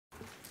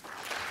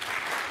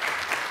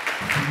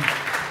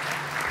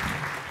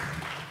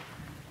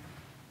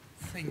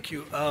Thank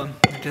you.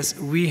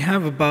 We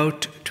have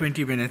about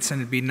 20 minutes, and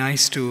it'd be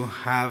nice to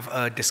have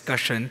a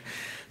discussion.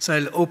 So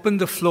I'll open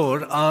the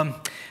floor.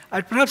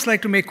 I'd perhaps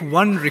like to make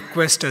one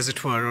request, as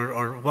it were,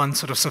 or one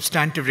sort of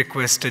substantive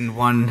request and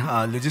one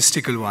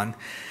logistical one.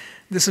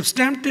 The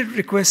substantive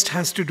request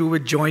has to do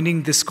with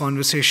joining this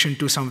conversation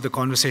to some of the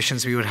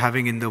conversations we were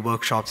having in the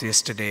workshops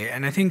yesterday.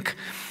 And I think,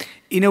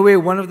 in a way,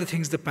 one of the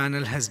things the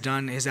panel has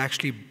done is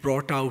actually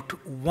brought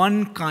out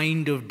one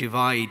kind of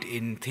divide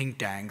in think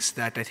tanks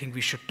that I think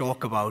we should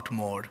talk about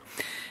more.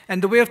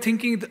 And the way of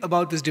thinking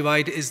about this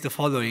divide is the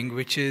following,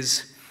 which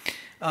is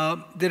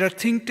there are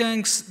think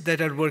tanks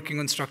that are working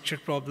on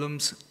structured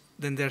problems.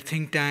 Then there are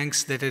think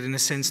tanks that are, in a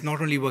sense,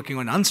 not only working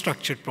on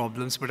unstructured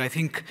problems, but I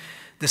think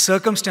the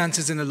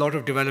circumstances in a lot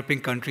of developing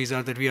countries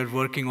are that we are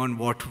working on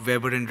what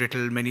Weber and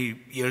Rittel many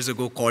years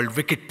ago called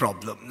wicked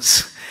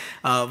problems,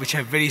 which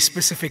have very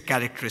specific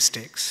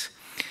characteristics.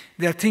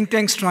 There are think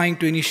tanks trying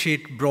to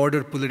initiate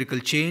broader political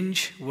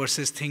change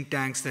versus think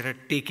tanks that are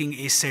taking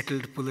a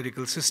settled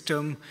political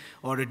system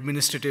or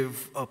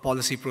administrative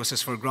policy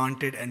process for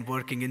granted and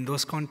working in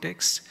those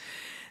contexts.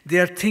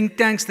 There are think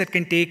tanks that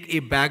can take a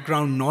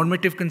background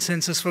normative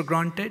consensus for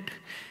granted.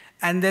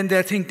 And then there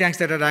are think tanks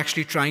that are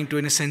actually trying to,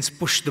 in a sense,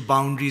 push the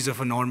boundaries of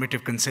a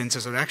normative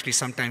consensus, or actually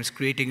sometimes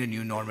creating a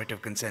new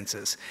normative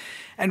consensus.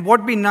 And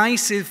what'd be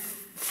nice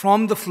if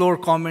from the floor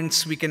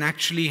comments, we can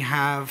actually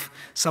have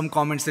some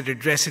comments that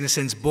address, in a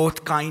sense,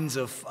 both kinds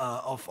of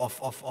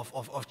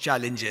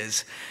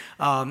challenges.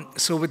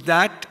 So with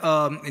that,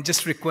 I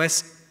just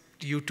request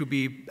you to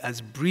be as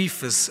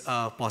brief as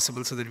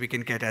possible so that we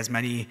can get as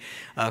many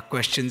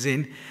questions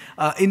in.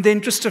 In the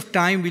interest of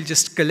time, we'll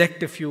just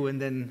collect a few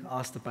and then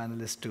ask the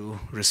panelists to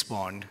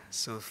respond.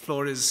 So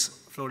floor is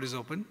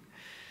open.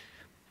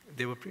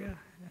 Devapriya,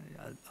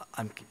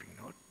 I'm keeping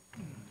note.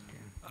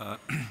 Okay.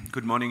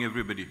 Good morning,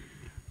 everybody.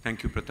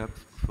 Thank you, Pratap,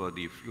 for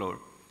the floor.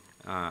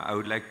 I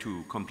would like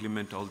to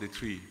compliment all the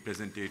three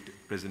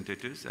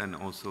presentators and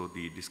also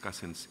the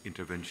discussants'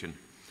 intervention.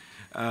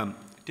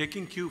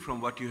 Taking cue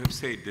from what you have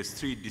said, there's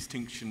three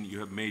distinctions you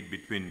have made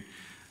between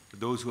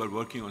those who are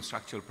working on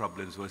structural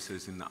problems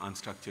versus in the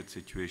unstructured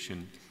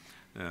situation,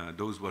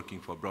 those working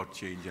for broad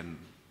change and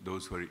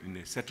those who are in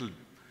a settled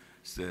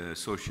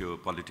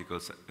socio-political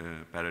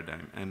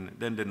paradigm, and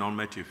then the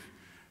normative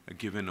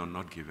given or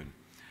not given.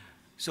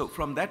 So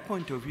from that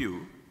point of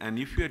view, and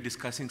if you are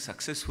discussing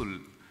successful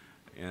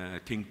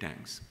think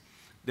tanks,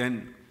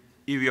 then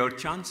if your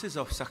chances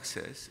of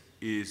success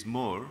is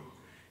more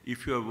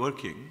if you are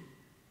working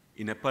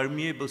in a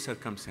permeable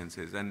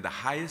circumstances, and the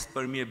highest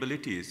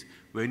permeability is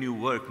when you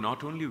work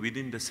not only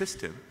within the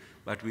system,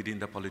 but within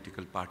the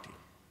political party.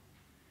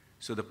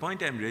 So the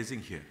point I'm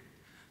raising here,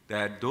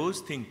 that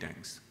those think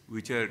tanks,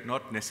 which are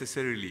not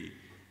necessarily,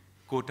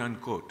 quote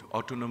unquote,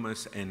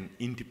 autonomous and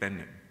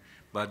independent,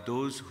 but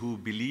those who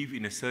believe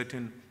in a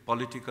certain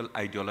political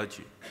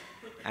ideology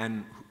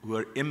and who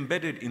are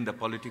embedded in the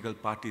political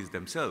parties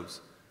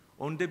themselves,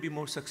 won't they be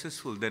more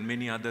successful than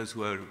many others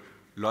who are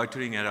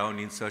loitering around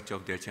in search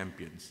of their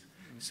champions?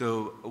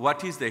 So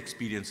what is the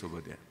experience over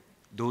there?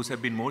 Those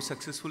have been more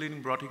successful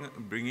in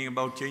bringing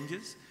about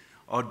changes,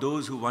 or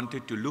those who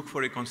wanted to look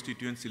for a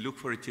constituency, look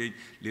for a change,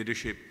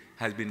 leadership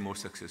has been more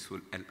successful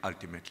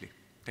ultimately?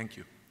 Thank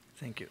you.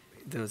 Thank you.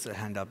 There was a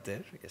hand up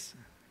there. Yes.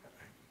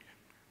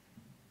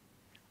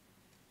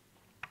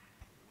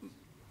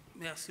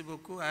 Merci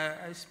beaucoup.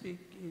 I speak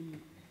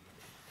in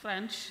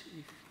French, if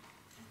you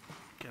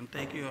can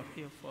take your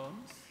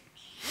earphones.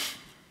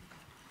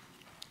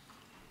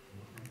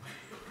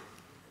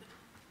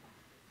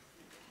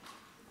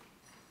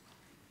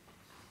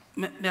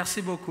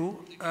 Merci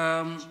beaucoup.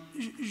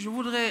 Je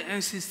voudrais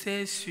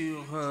insister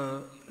sur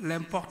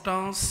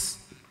l'importance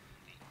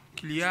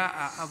qu'il y a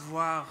à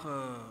avoir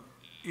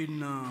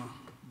une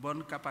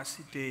bonne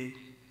capacité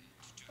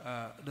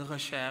de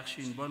recherche,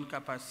 une bonne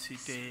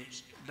capacité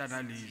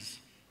d'analyse.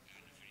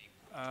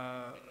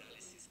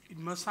 Il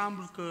me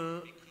semble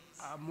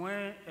qu'à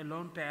moyen et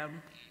long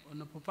terme, on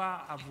ne peut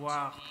pas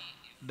avoir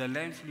de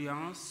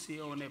l'influence si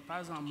on n'est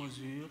pas en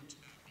mesure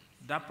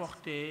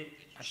d'apporter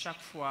à chaque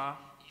fois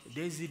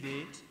des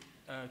idées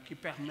qui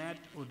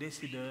permettent aux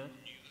décideurs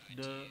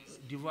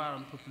d'y voir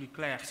un peu plus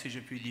clair, si je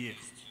puis dire.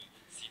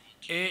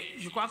 Et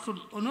je crois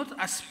qu'un autre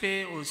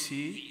aspect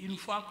aussi, une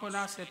fois qu'on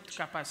a cette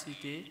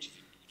capacité,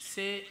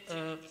 c'est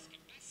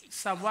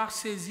savoir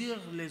saisir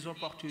les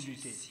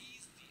opportunités.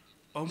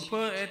 On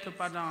peut être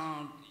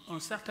pendant un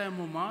certain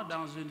moment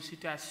dans une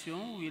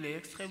situation où il est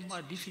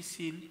extrêmement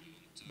difficile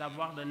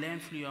d'avoir de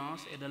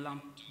l'influence et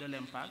de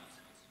l'impact.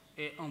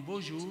 Et un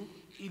beau jour,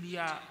 il y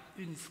a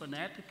une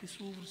fenêtre qui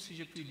s'ouvre, si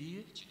je puis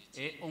dire,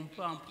 et on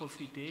peut en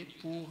profiter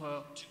pour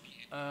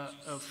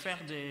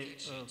faire des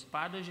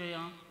pas de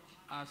géant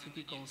en ce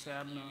qui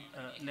concerne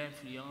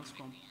l'influence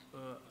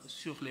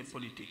sur les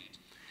politiques.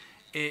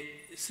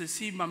 Et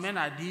ceci m'amène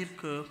à dire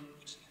que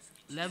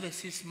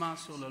l'investissement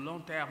sur le long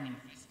terme,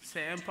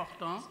 c'est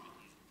important.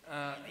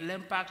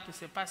 L'impact,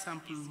 ce n'est pas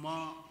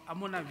simplement, à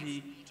mon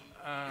avis,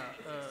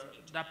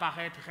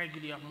 d'apparaître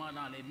régulièrement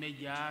dans les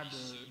médias,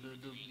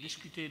 de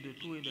discuter de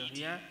tout et de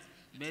rien,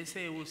 mais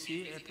c'est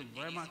aussi être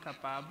vraiment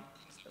capable,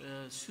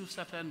 sur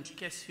certaines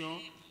questions,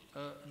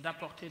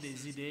 d'apporter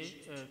des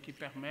idées qui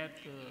permettent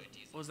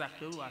aux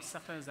acteurs, ou à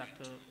certains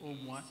acteurs au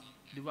moins,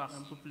 de voir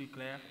un peu plus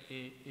clair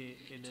et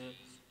de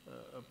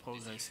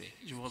progresser.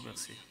 Je vous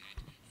remercie.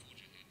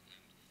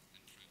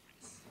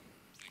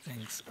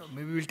 Thanks.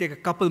 Maybe we'll take a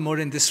couple more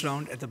in this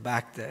round at the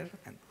back there.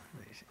 And,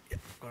 yeah,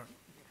 go on.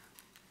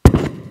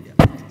 Yeah,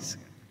 please.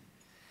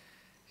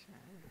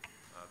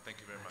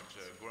 Thank you very much.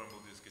 Goran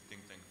Buldiski,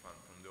 Think Tank Fund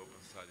from the Open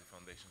Society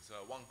Foundation.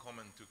 So one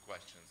comment, two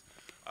questions.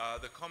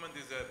 The comment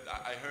is that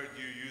I heard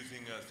you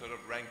using a sort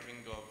of ranking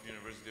of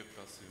University of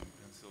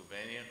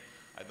Pennsylvania.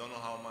 I don't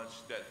know how much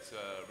that's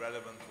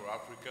relevant for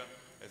Africa.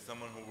 As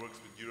someone who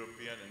works with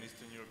European and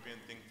Eastern European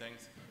think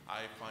tanks,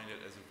 I find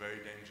it as a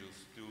very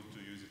dangerous tool to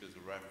use it as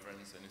a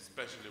reference, and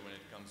especially when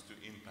it comes to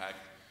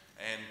impact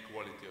and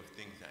quality of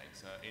think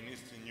tanks. In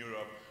Eastern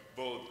Europe,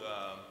 both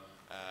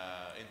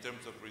in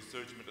terms of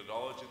research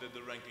methodology that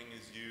the ranking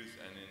is used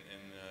and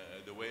in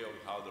the way of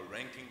how the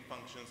ranking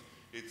functions,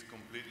 it's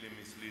completely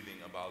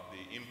misleading about the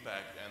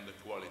impact and the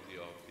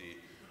quality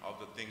of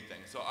the think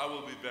tank. So I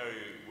will be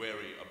very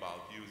wary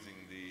about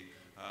using the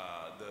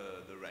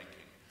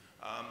ranking.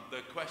 The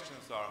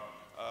questions are,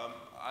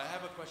 I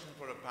have a question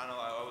for the panel.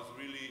 I was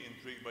really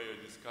intrigued by your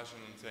discussion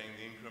in saying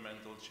the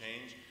incremental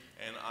change,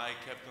 and I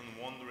kept on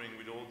wondering,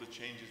 with all the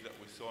changes that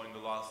we saw in the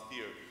last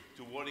year,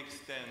 to what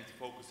extent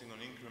focusing on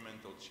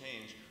incremental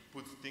change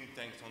puts think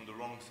tanks on the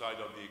wrong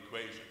side of the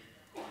equation.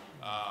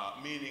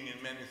 Meaning in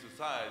many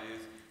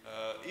societies,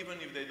 even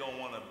if they don't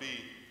want to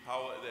be,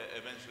 how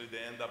eventually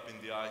they end up in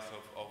the eyes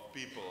of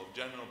people, of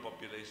general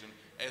population,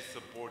 as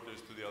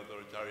supporters to the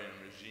authoritarian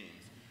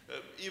regimes.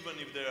 Even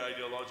if their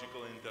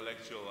ideological,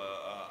 intellectual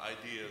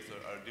ideas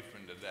are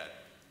different than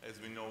that. As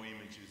we know,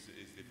 image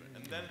is different.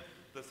 And then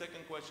the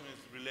second question is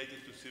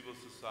related to civil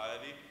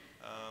society.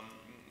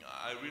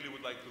 I really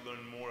would like to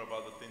learn more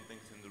about the think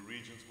tanks in the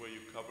regions where you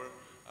cover.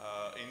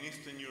 In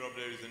Eastern Europe,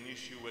 there is an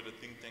issue where the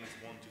think tanks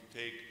want to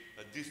take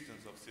a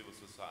distance of civil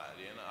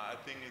society, and I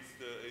think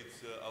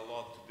it's a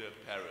lot to their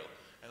peril.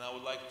 And I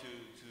would like to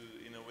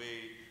in a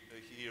way,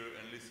 hear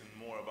and listen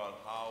more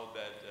about how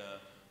that,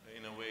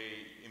 in a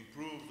way,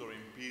 improves or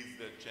impedes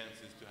their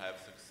chances to have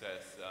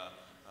success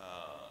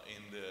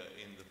in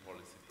the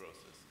policy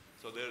process.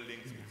 So there are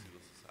links with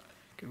civil society.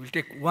 Okay, we'll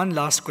take one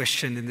last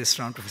question in this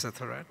round, Professor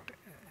Thorat.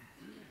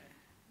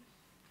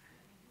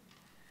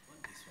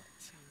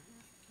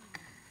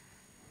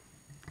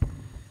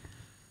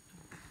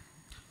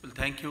 Well,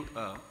 thank you.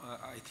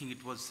 I think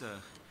it was a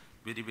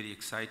very, very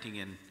exciting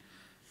and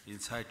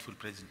insightful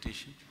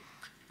presentation.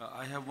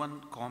 I have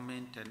one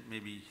comment, and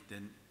maybe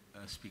then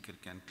a speaker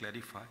can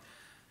clarify,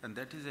 and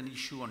that is an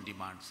issue on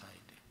demand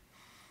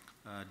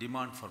side,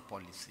 demand for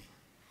policy.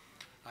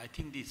 I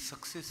think the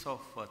success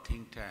of a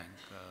think tank,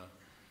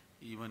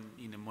 even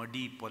in a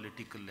muddy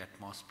political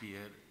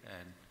atmosphere,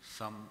 and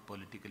some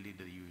political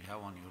leader you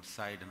have on your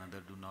side and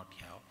other do not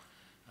have,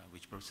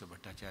 which Professor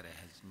Bhattacharya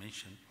has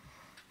mentioned.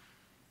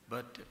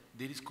 But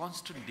there is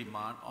constant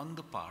demand on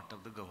the part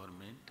of the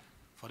government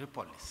for a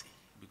policy,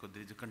 because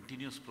there is a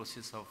continuous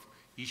process of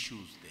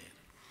issues there.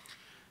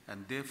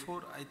 And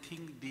therefore, I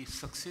think the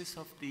success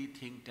of the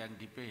think tank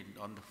depends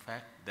on the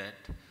fact that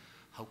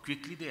how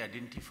quickly they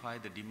identify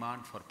the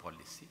demand for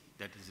policy,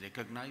 that is,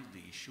 recognize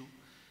the issue,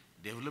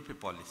 develop a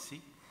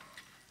policy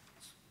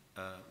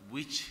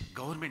which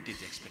government is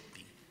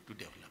expecting to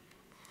develop.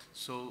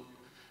 So,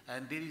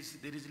 and there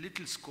is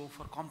little scope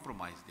for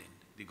compromise then.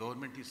 The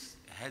government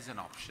has an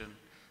option,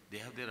 they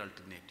have their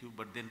alternative,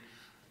 but then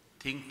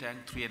think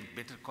tank through a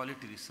better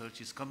quality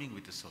research is coming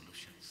with the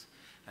solutions.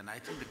 And I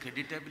think the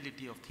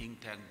creditability of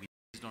think tank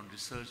based on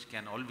research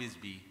can always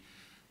be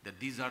that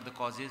these are the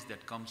causes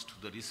that comes to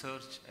the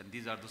research and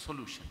these are the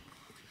solutions.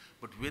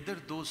 But whether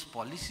those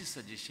policy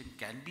suggestions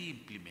can be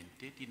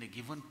implemented in a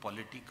given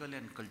political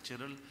and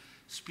cultural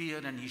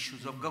sphere and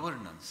issues of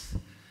governance.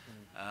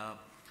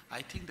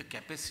 I think the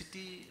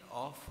capacity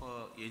of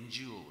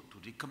NGO to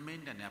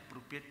recommend an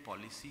appropriate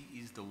policy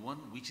is the one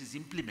which is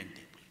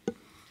implementable.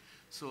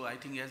 So I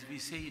think, as we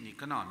say in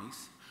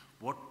economics,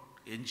 what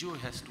NGO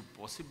has to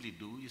possibly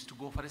do is to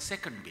go for a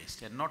second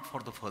best and not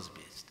for the first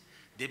best.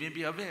 They may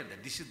be aware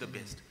that this is the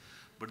best,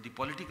 but the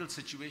political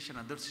situation,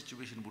 other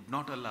situation would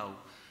not allow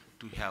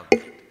to have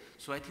that.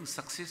 So I think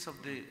success of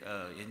the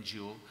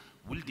NGO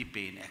will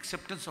depend,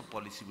 acceptance of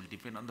policy will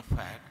depend on the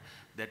fact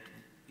that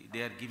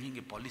they are giving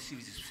a policy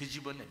which is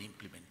feasible and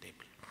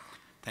implementable.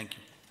 Thank you.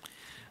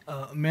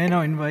 May I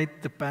now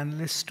invite the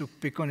panelists to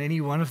pick on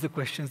any one of the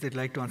questions they'd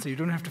like to answer. You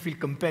don't have to feel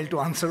compelled to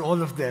answer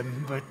all of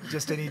them, but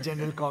just any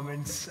general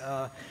comments.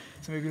 So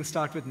maybe we'll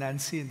start with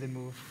Nancy and then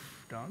move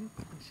down.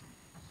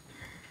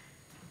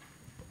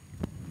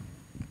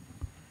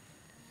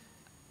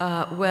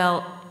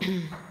 Well,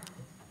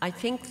 I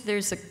think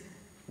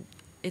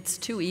it's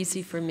too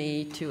easy for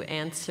me to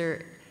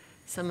answer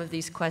some of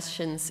these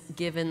questions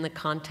given the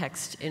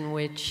context in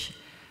which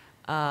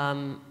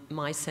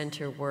my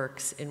center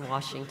works in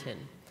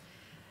Washington.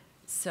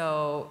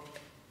 So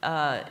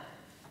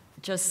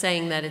just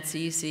saying that it's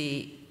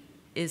easy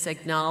is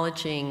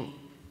acknowledging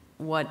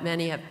what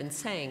many have been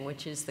saying,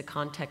 which is the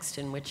context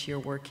in which you're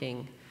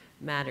working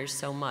matters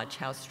so much,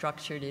 how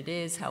structured it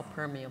is, how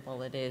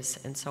permeable it is,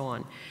 and so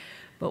on.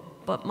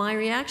 But my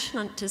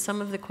reaction to some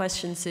of the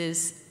questions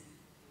is,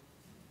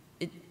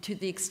 to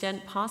the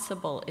extent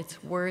possible,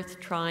 it's worth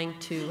trying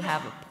to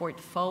have a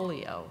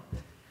portfolio.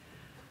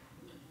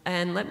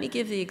 And let me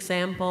give the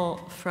example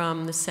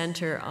from the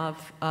center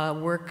of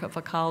work of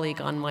a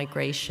colleague on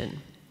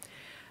migration.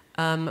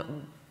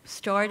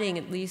 Starting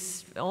at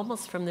least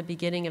almost from the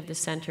beginning of the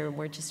center,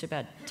 we're just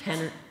about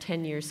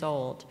 10 years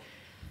old,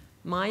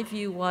 my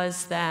view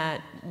was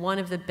that one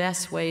of the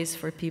best ways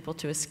for people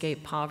to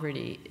escape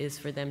poverty is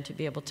for them to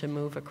be able to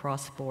move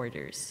across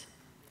borders.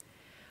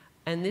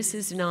 And this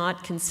is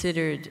not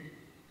considered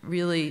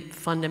really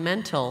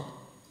fundamental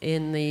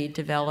in the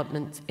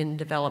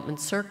development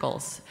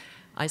circles.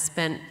 I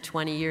spent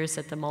 20 years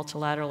at the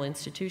multilateral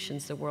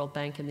institutions, the World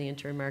Bank and the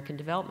Inter-American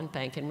Development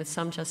Bank, and with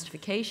some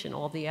justification,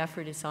 all the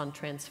effort is on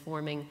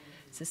transforming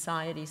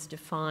societies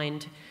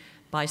defined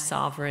by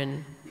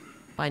sovereign,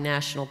 by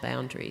national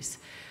boundaries.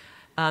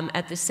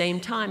 At the same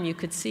time, you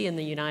could see in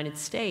the United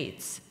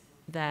States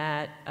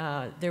that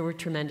there were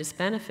tremendous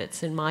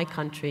benefits in my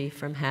country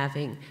from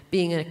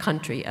being a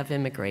country of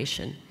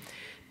immigration.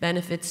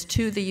 Benefits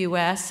to the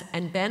US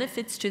and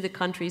benefits to the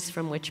countries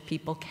from which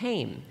people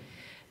came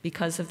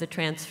because of the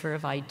transfer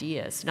of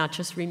ideas, not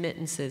just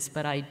remittances,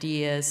 but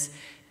ideas,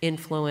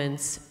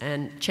 influence,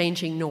 and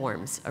changing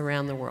norms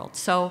around the world.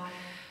 So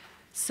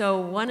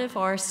one of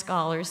our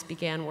scholars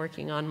began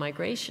working on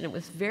migration. It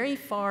was very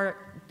far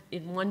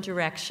in one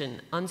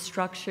direction,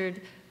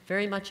 unstructured,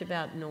 very much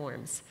about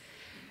norms.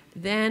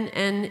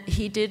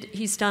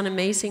 He's done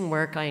amazing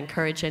work. I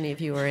encourage any of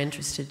you who are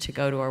interested to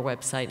go to our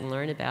website and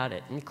learn about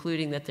it,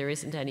 including that there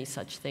isn't any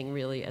such thing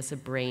really as a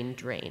brain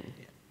drain.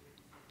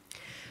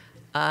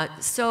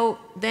 So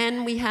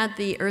then we had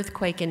the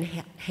earthquake in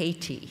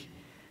Haiti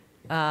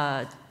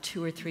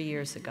 2 or 3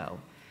 years ago.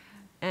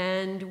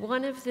 And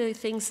one of the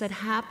things that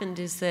happened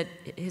is that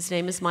his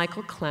name is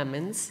Michael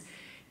Clemens.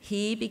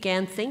 He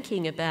began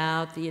thinking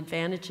about the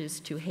advantages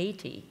to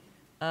Haiti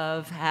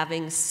of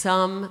having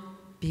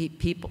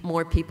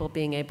more people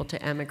being able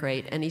to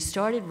emigrate. And he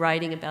started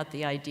writing about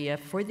the idea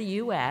for the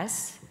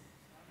US.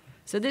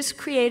 So this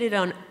created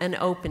an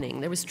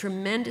opening. There was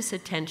tremendous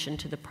attention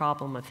to the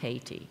problem of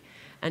Haiti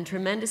and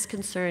tremendous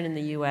concern in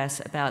the US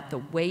about the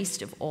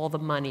waste of all the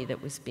money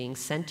that was being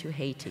sent to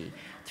Haiti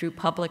through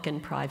public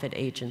and private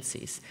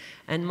agencies.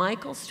 And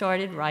Michael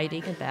started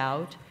writing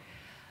about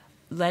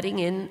letting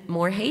in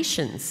more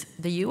Haitians.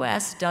 The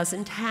US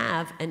doesn't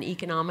have an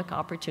economic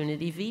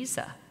opportunity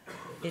visa.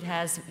 It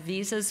has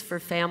visas for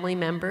family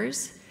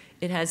members,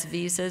 it has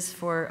visas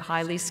for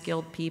highly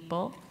skilled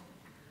people,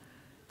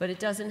 but it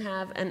doesn't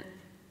have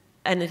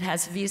and it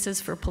has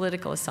visas for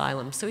political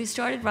asylum. So he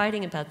started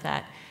writing about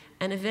that.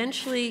 And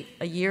eventually,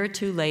 a year or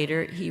two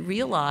later, he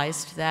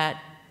realized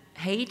that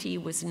Haiti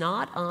was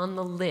not on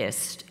the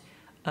list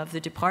of the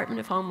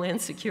Department of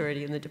Homeland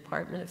Security and the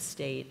Department of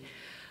State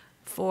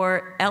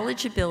for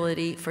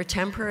eligibility for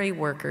temporary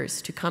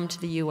workers to come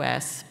to the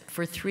US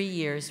for 3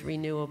 years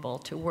renewable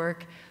to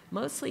work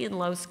mostly in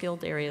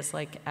low-skilled areas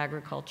like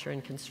agriculture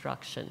and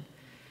construction.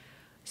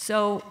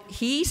 So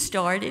he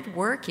started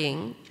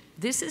working.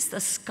 This is the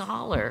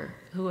scholar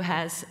who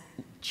has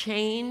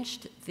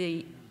changed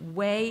the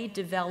way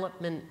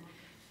development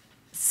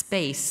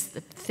space,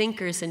 the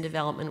thinkers in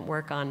development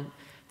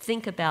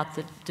think about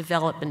the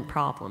development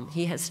problem.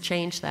 He has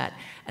changed that.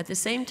 At the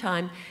same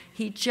time,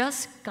 he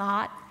just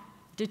got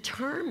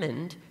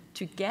determined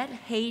to get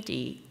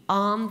Haiti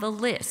on the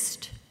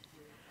list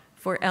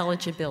for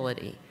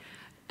eligibility.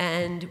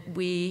 And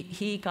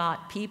he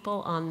got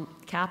people on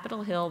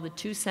Capitol Hill, the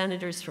 2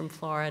 senators from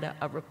Florida,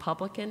 a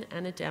Republican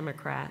and a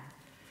Democrat,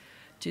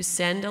 to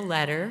send a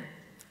letter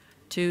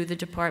to the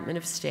Department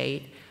of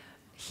State.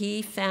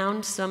 He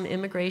found some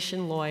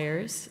immigration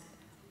lawyers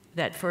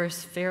that for a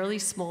fairly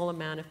small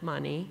amount of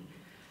money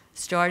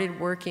started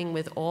working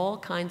with all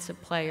kinds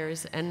of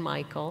players and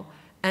Michael,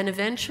 and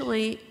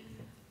eventually,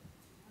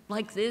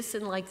 like this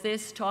and like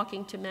this,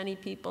 talking to many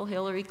people,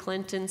 Hillary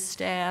Clinton's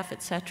staff,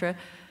 etc.,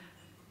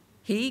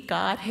 he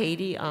got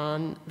Haiti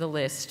on the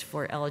list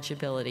for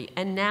eligibility.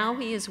 And now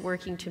he is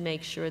working to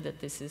make sure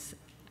that this is...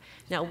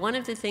 Now, one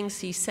of the things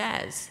he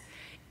says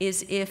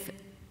is if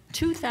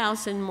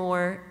 2,000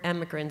 more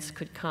immigrants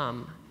could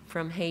come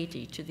from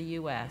Haiti to the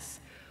US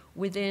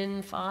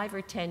within 5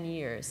 or 10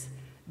 years,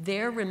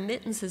 their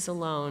remittances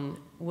alone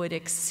would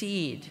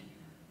exceed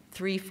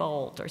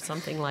threefold or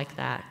something like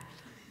that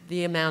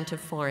the amount of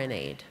foreign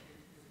aid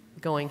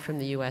going from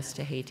the US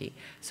to Haiti.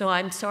 So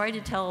I'm sorry to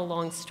tell a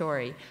long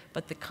story,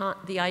 but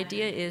the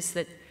idea is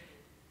that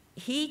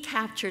he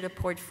captured a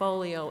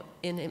portfolio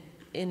in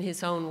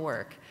his own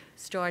work,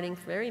 starting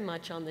very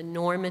much on the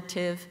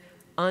normative,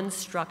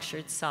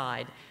 unstructured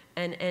side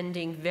and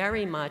ending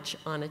very much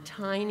on a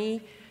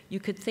tiny, you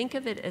could think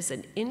of it as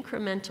an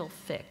incremental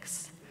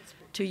fix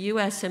to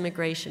US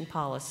immigration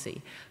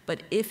policy.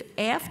 But if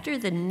after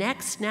the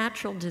next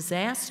natural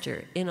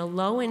disaster in a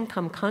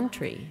low-income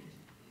country,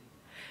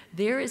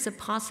 there is a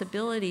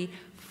possibility,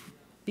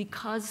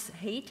 because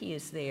Haiti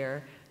is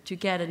there, to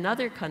get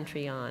another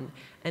country on.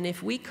 And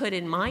if we could,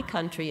 in my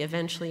country,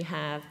 eventually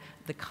have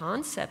the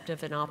concept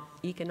of an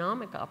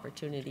economic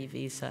opportunity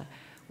visa,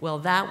 well,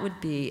 that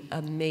would be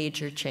a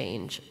major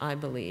change, I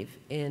believe,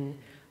 in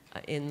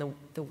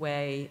the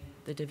way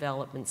the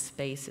development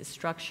space is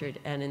structured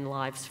and in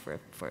lives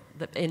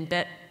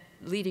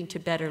leading to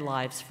better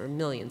lives for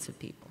millions of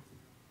people.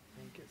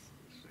 Thank you.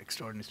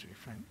 Extraordinary,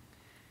 Frannie.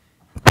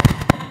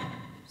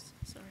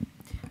 Sorry.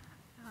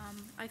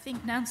 I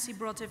think Nancy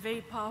brought a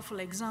very powerful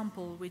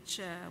example which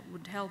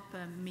would help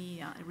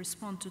me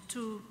respond to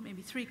two,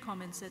 maybe three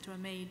comments that were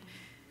made.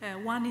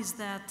 One is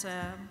that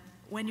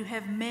when you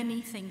have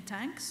many think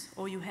tanks,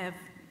 or you have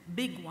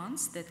big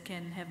ones that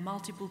can have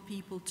multiple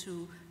people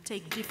to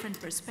take different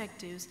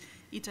perspectives,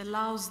 it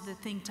allows the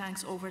think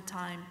tanks over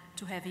time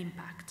to have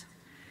impact,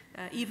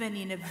 even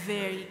in a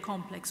very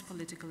complex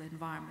political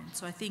environment.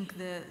 So I think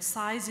the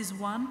size is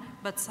one,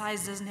 but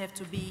size doesn't have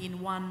to be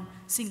in one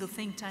single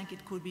think tank.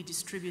 It could be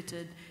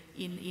distributed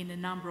in a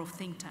number of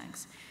think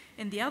tanks.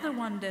 And the other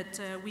one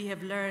that we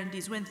have learned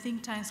is when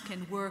think tanks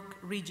can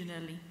work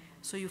regionally.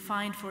 So you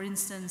find, for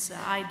instance,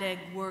 IDEG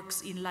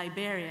works in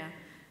Liberia,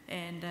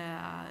 and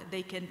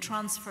they can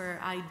transfer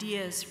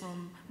ideas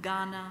from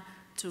Ghana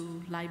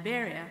to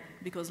Liberia,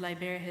 because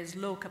Liberia has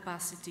low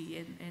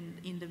capacity, and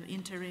in the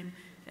interim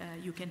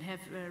you can have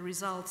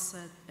results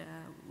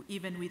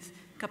even with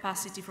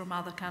capacity from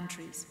other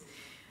countries.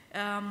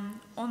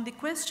 On the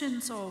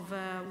questions of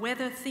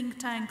whether think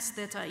tanks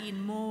that are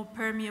in more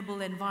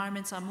permeable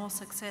environments are more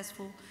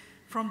successful,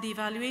 from the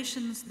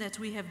evaluations that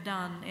we have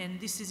done, and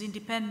this is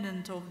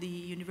independent of the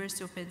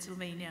University of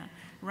Pennsylvania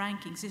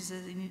rankings, this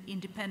is an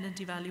independent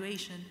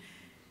evaluation,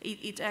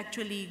 it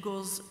actually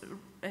goes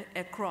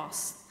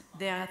across.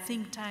 There are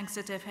think tanks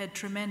that have had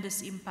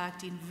tremendous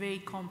impact in very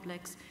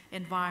complex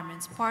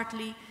environments,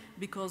 partly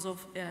because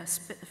of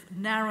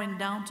narrowing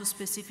down to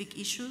specific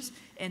issues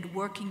and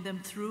working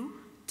them through,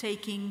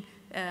 taking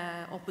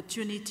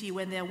opportunity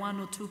when there are one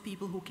or two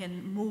people who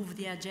can move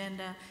the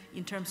agenda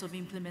in terms of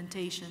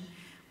implementation.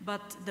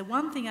 But the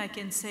one thing I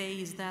can say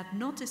is that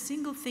not a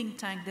single think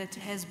tank that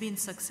has been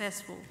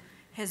successful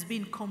has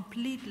been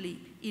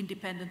completely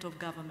independent of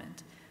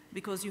government,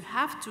 because you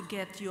have to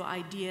get your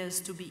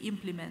ideas to be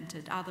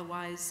implemented.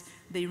 Otherwise,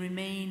 they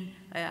remain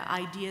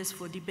ideas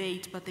for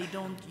debate, but they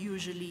don't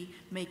usually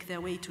make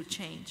their way to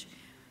change.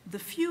 The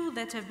few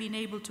that have been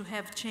able to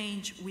have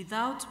change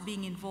without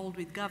being involved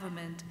with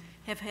government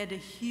have had a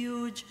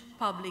huge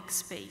public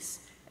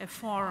space, a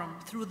forum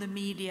through the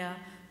media,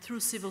 through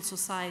civil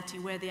society,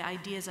 where the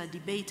ideas are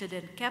debated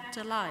and kept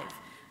alive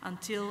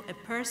until a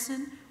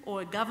person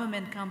or a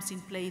government comes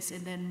in place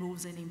and then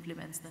moves and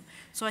implements them.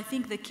 So I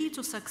think the key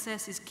to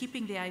success is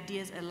keeping the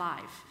ideas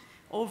alive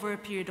over a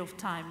period of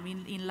time.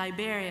 In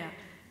Liberia,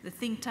 the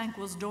think tank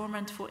was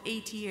dormant for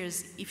 8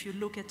 years if you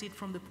look at it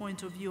from the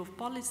point of view of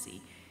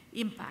policy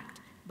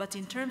impact. But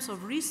in terms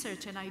of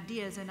research and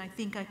ideas, and I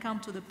think I come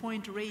to the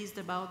point raised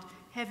about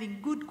having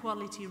good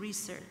quality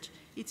research,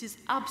 it is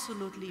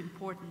absolutely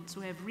important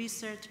to have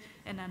research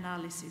and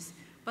analysis.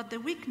 But the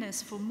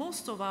weakness for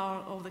most of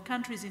the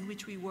countries in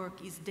which we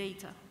work is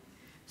data.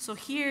 So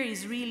here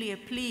is really a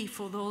plea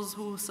for those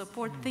who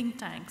support think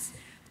tanks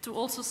to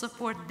also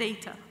support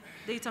data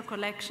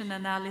collection,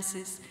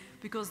 analysis,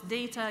 because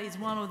data is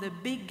one of the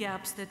big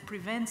gaps that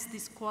prevents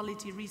this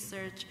quality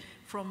research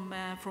from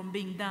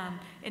being done.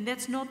 And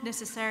that's not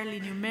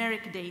necessarily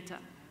numeric data,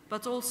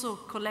 but also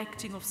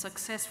collecting of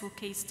successful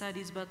case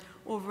studies, but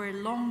over a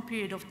long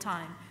period of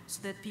time,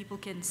 so that people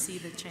can see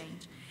the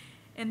change.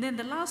 And then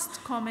the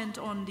last comment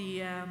on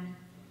the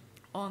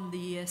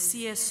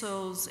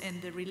CSOs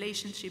and the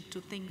relationship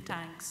to think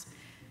tanks.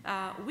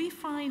 We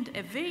find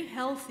a very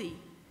healthy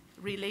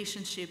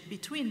relationship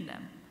between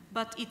them,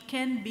 but it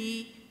can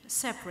be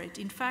separate.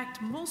 In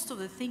fact, most of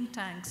the think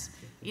tanks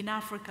in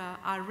Africa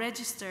are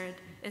registered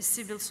as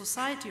civil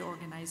society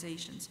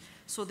organizations.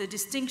 So the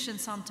distinction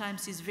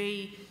sometimes is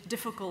very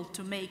difficult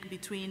to make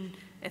between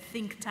a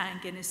think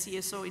tank and a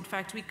CSO. In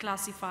fact, we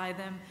classify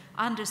them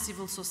under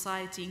civil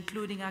society,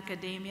 including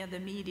academia, the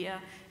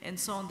media, and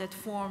so on, that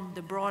form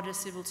the broader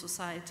civil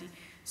society.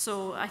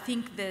 So I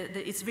think that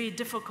it's very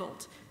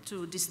difficult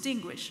to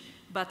distinguish.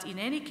 But in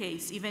any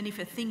case, even if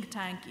a think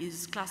tank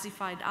is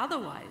classified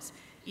otherwise,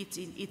 it's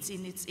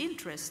in its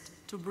interest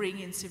to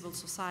bring in civil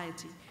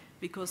society,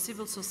 because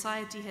civil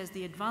society has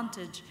the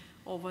advantage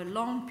over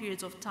long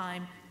periods of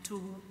time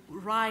to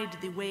ride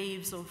the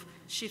waves of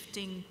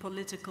shifting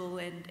political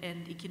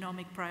and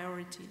economic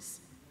priorities.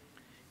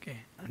 Okay,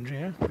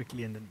 Andrea,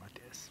 quickly, and then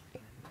Matthias.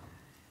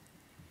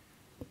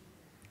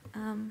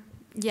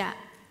 Yeah,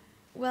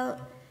 well,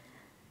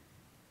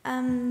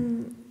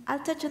 I'll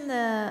touch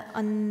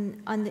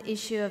on the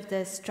issue of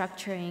the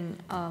structuring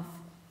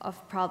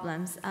of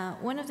problems.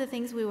 One of the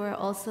things we were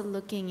also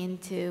looking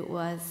into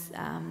was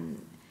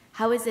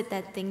how is it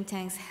that think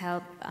tanks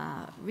help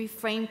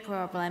reframe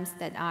problems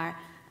that are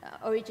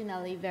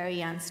originally very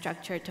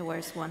unstructured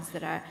towards ones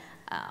that are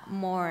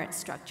more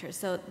structured.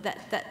 So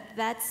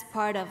that's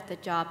part of the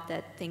job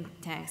that think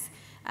tanks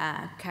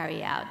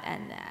carry out.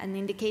 And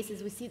in the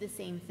cases we see the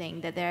same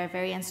thing, that there are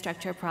very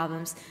unstructured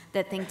problems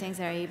that think tanks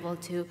are able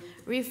to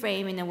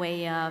reframe in a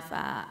way of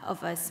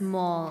a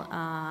small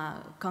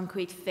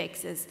concrete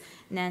fix, as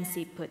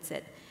Nancy puts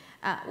it.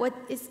 What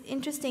is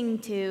interesting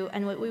too,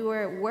 and what we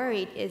were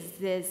worried, is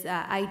this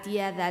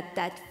idea that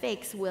that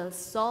fix will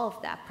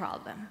solve that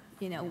problem.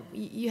 You know,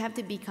 you have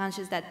to be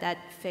conscious that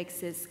that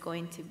fix is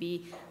going to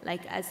be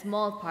like a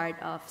small part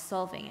of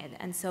solving it.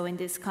 And so in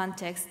this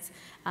context,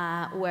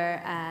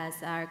 where, as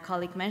our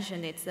colleague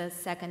mentioned, it's the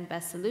second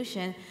best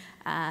solution,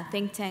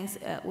 think tanks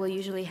will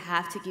usually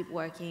have to keep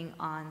working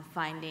on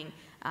finding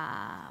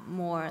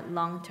more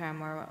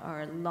long-term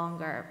or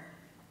longer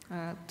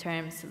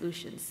term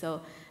solutions.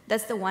 So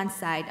that's the one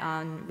side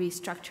on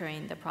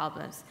restructuring the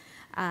problems.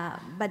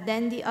 But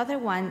then the other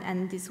one,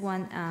 and this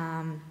one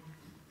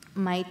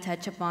might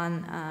touch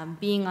upon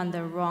being on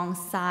the wrong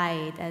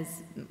side,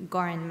 as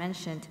Goran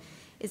mentioned,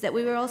 is that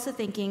we were also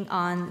thinking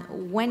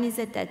on when is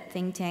it that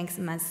think tanks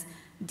must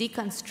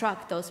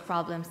deconstruct those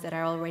problems that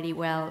are already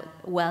well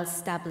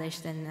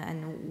established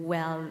and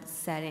well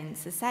set in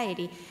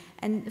society.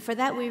 And for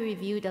that, we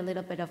reviewed a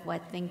little bit of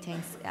what think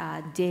tanks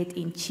did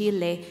in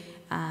Chile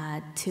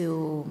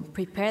to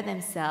prepare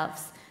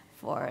themselves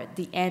for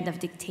the end of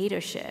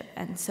dictatorship.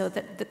 And so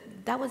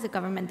that was a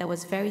government that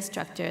was very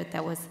structured,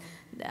 that was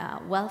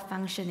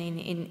well-functioning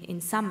in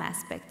some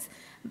aspects,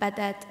 but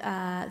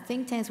that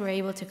think tanks were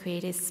able to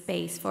create a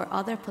space for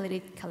other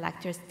political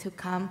actors to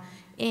come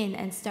in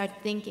and start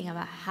thinking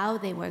about how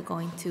they were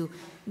going to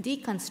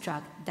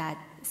deconstruct that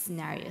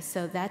scenario.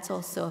 So that's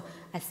also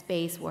a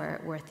space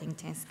where think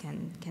tanks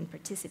can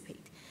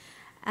participate.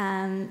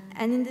 And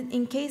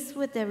in case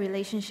with the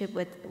relationship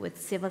with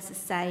civil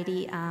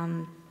society,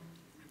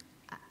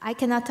 I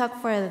cannot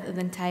talk for the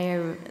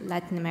entire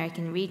Latin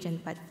American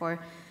region, but for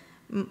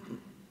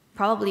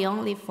probably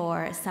only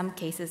for some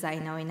cases I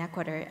know in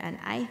Ecuador. And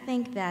I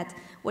think that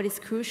what is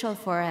crucial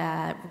for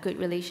a good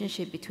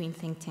relationship between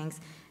think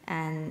tanks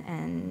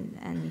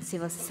and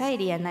civil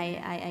society, and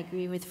I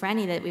agree with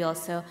Frannie that we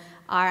also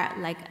are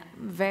like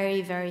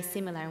very, very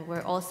similar.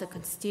 We're also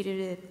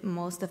constituted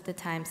most of the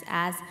times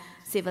as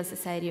civil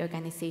society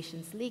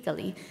organizations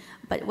legally.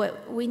 But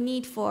what we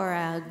need for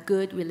a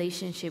good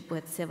relationship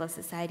with civil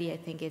society, I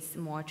think, is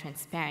more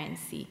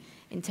transparency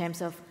in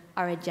terms of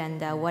our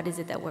agenda, what is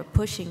it that we're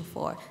pushing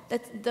for.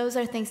 Those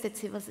are things that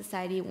civil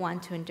society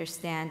want to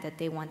understand, that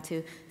they want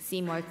to see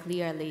more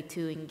clearly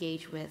to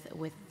engage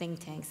with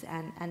think tanks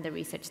and the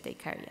research they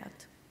carry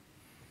out.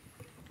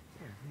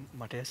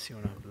 Matthias, you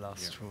want to have the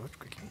last word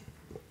quickly?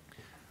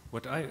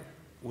 What I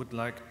would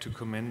like to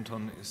comment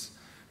on is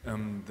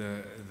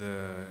the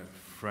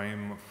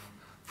frame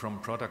from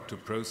product to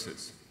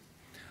process.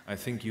 I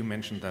think you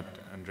mentioned that,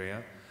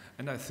 Andrea,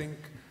 and I think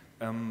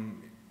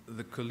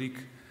the colleague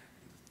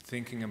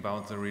thinking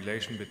about the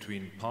relation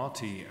between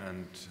party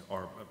and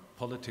or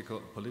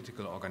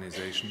political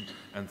organization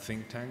and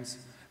think tanks,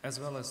 as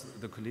well as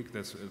the colleague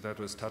that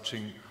was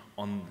touching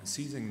on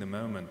seizing the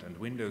moment and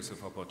windows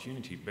of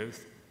opportunity,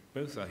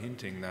 both are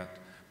hinting that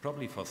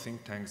probably for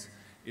think tanks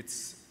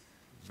it's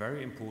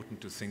very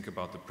important to think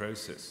about the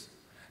process.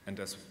 And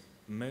as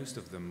most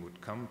of them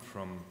would come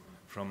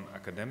from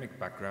academic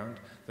background,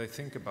 they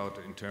think about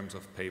it in terms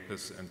of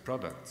papers and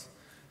products.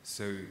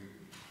 So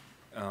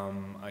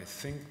I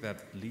think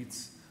that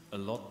leads a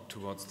lot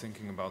towards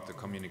thinking about the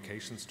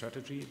communication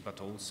strategy,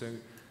 but also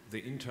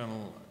the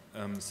internal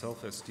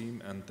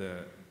self-esteem and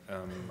the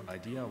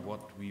idea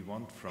what we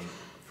want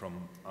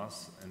from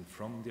us and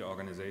from the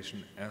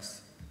organization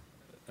as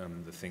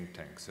the think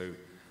tank. So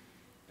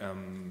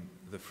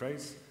the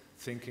phrase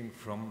thinking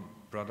from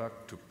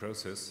product to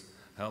process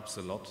helps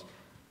a lot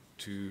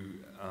to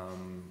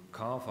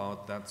carve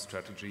out that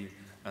strategy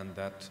and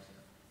that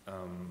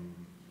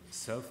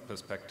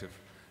self-perspective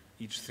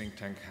each think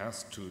tank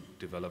has to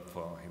develop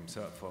for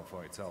himself,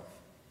 for itself.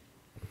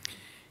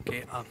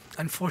 Okay,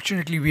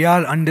 unfortunately we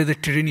are under the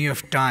tyranny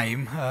of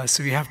time,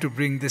 so we have to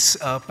bring this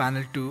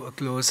panel to a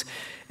close.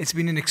 It's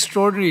been an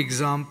extraordinary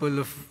example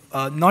of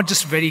not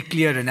just very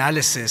clear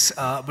analysis,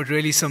 but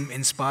really some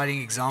inspiring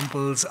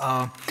examples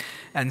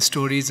and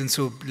stories, and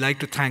so I'd like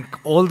to thank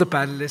all the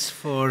panelists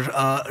for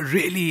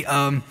really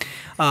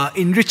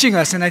enriching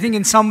us, and I think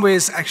in some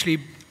ways actually,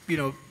 you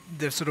know,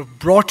 they've sort of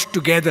brought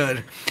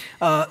together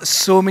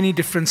so many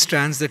different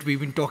strands that we've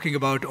been talking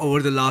about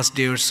over the last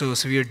day or so,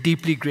 so we are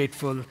deeply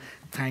grateful.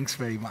 Thanks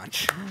very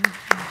much.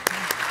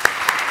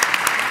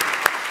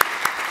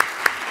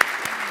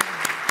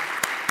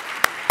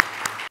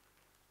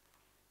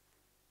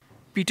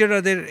 Peter,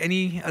 are there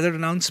any other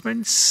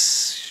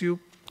announcements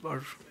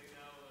or